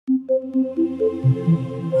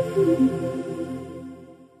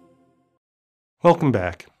Welcome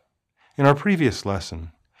back. In our previous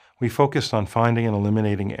lesson, we focused on finding and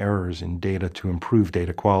eliminating errors in data to improve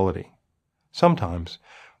data quality. Sometimes,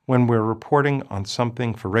 when we're reporting on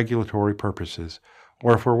something for regulatory purposes,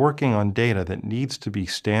 or if we're working on data that needs to be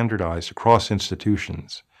standardized across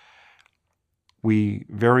institutions, we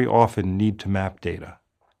very often need to map data.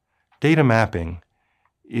 Data mapping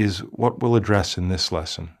is what we'll address in this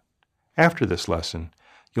lesson. After this lesson,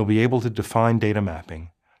 you'll be able to define data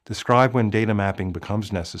mapping, describe when data mapping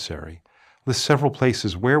becomes necessary, list several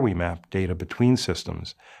places where we map data between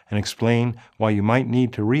systems, and explain why you might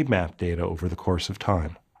need to remap data over the course of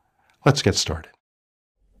time. Let's get started.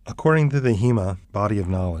 According to the HEMA body of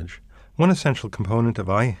knowledge, one essential component of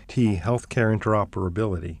IT healthcare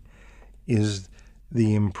interoperability is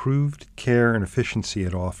the improved care and efficiency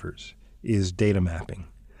it offers is data mapping.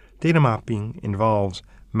 Data mapping involves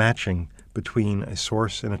matching between a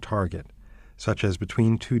source and a target, such as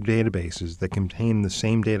between two databases that contain the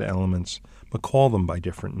same data elements but call them by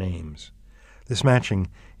different names. This matching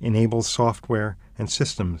enables software and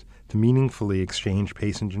systems to meaningfully exchange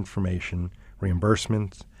patient information,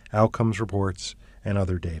 reimbursements, outcomes reports, and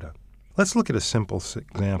other data. Let's look at a simple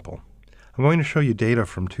example. I'm going to show you data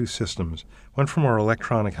from two systems, one from our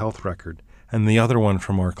electronic health record and the other one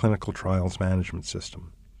from our clinical trials management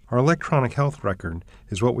system. Our electronic health record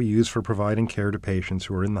is what we use for providing care to patients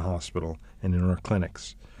who are in the hospital and in our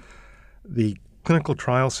clinics. The clinical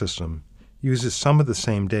trial system uses some of the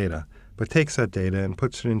same data, but takes that data and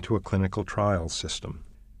puts it into a clinical trials system.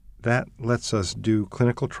 That lets us do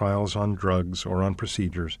clinical trials on drugs or on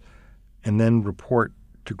procedures and then report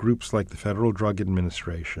to groups like the Federal Drug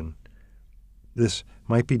Administration. This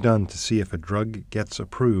might be done to see if a drug gets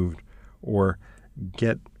approved or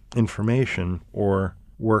get information or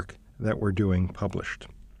work that we're doing published.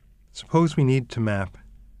 Suppose we need to map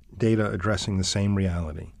data addressing the same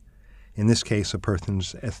reality, in this case a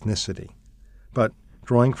person's ethnicity, but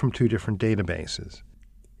drawing from two different databases.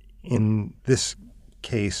 In this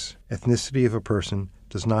case, ethnicity of a person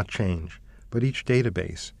does not change, but each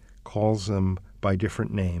database calls them by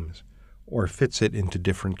different names or fits it into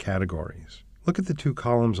different categories. Look at the two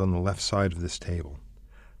columns on the left side of this table.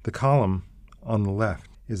 The column on the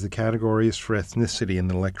left is the categories for ethnicity in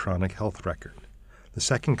the electronic health record. The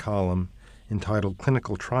second column, entitled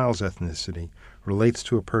Clinical Trials Ethnicity, relates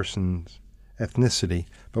to a person's ethnicity,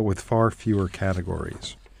 but with far fewer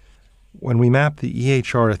categories. When we map the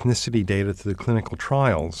EHR ethnicity data to the clinical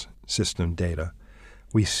trials system data,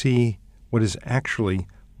 we see what is actually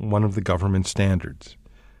one of the government standards.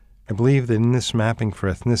 I believe that in this mapping for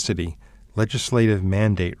ethnicity, legislative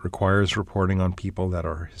mandate requires reporting on people that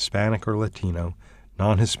are Hispanic or Latino,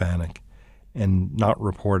 non-Hispanic, and not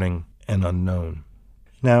reporting an unknown.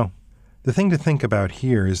 Now, the thing to think about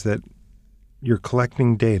here is that you're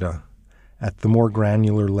collecting data at the more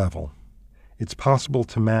granular level. It's possible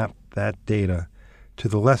to map that data to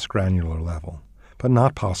the less granular level, but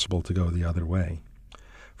not possible to go the other way.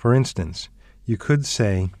 For instance, you could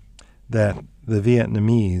say that the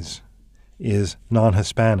Vietnamese is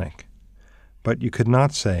non-Hispanic, but you could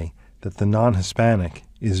not say that the non-Hispanic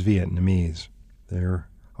is Vietnamese. There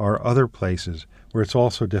are other places where it's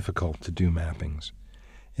also difficult to do mappings.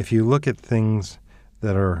 If you look at things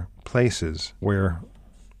that are places where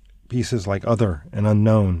pieces like other and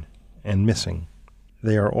unknown and missing,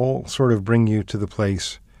 they are all sort of bring you to the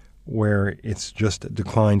place where it's just a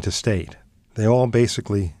decline to state. They all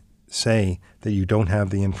basically say that you don't have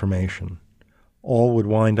the information. All would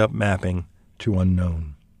wind up mapping to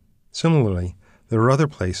unknown. Similarly, there are other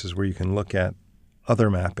places where you can look at other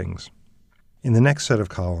mappings. In the next set of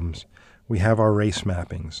columns, we have our race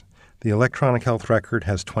mappings. The electronic health record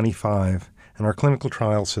has 25, and our clinical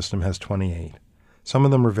trial system has 28. Some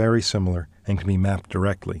of them are very similar and can be mapped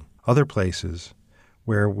directly. Other places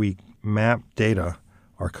where we map data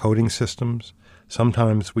are coding systems.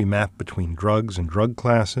 Sometimes we map between drugs and drug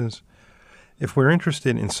classes. If we're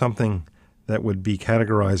interested in something that would be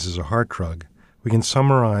categorized as a heart drug, we can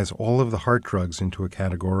summarize all of the heart drugs into a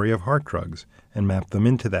category of heart drugs and map them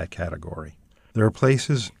into that category. There are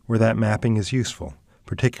places where that mapping is useful,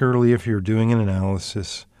 particularly if you're doing an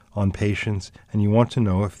analysis on patients and you want to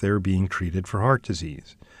know if they're being treated for heart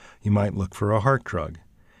disease. You might look for a heart drug.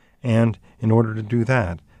 And in order to do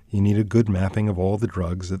that, you need a good mapping of all the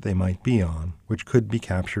drugs that they might be on, which could be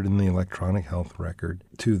captured in the electronic health record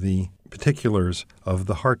to the particulars of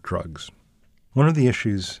the heart drugs. One of the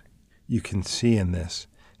issues you can see in this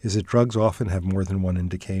is that drugs often have more than one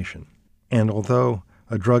indication. And although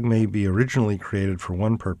a drug may be originally created for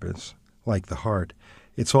one purpose, like the heart,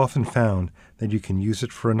 it's often found that you can use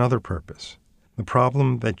it for another purpose. The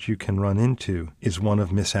problem that you can run into is one of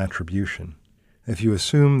misattribution. If you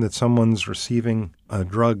assume that someone's receiving a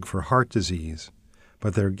drug for heart disease,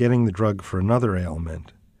 but they're getting the drug for another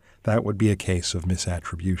ailment, that would be a case of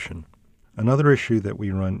misattribution. Another issue that we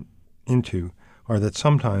run into are that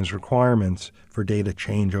sometimes requirements for data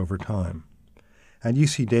change over time. At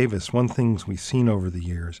UC Davis, one thing we've seen over the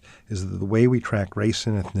years is that the way we track race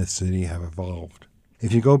and ethnicity have evolved.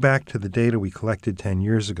 If you go back to the data we collected 10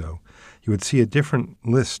 years ago, you would see a different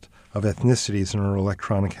list of ethnicities in our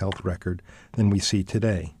electronic health record than we see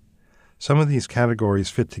today. Some of these categories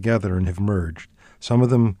fit together and have merged. Some of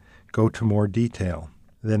them go to more detail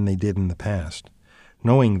than they did in the past.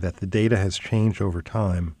 Knowing that the data has changed over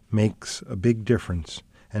time makes a big difference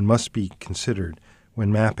and must be considered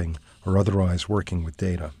when mapping or otherwise working with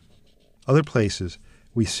data. Other places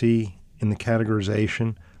we see in the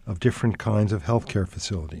categorization of different kinds of healthcare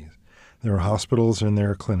facilities. There are hospitals and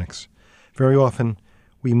there are clinics. Very often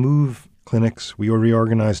we move clinics, we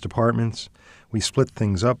reorganize departments, we split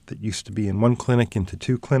things up that used to be in one clinic into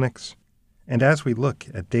two clinics. And as we look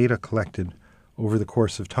at data collected over the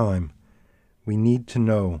course of time, we need to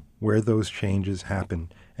know where those changes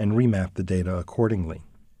happen and remap the data accordingly.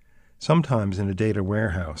 Sometimes in a data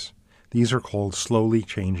warehouse, these are called slowly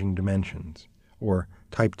changing dimensions, or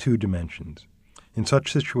type 2 dimensions. In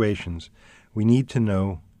such situations, we need to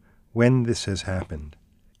know when this has happened.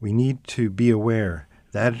 We need to be aware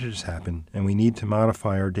that it has happened, and we need to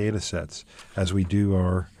modify our data sets as we do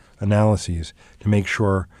our analyses to make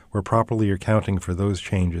sure we're properly accounting for those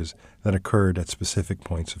changes that occurred at specific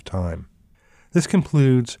points of time. This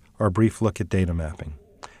concludes our brief look at data mapping.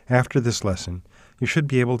 After this lesson, you should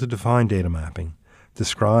be able to define data mapping,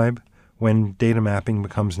 describe when data mapping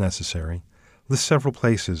becomes necessary, list several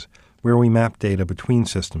places where we map data between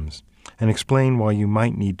systems, and explain why you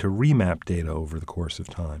might need to remap data over the course of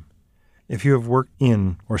time. If you have worked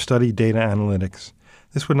in or studied data analytics,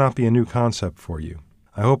 this would not be a new concept for you.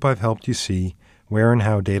 I hope I've helped you see where and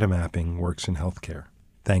how data mapping works in healthcare.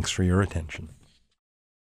 Thanks for your attention.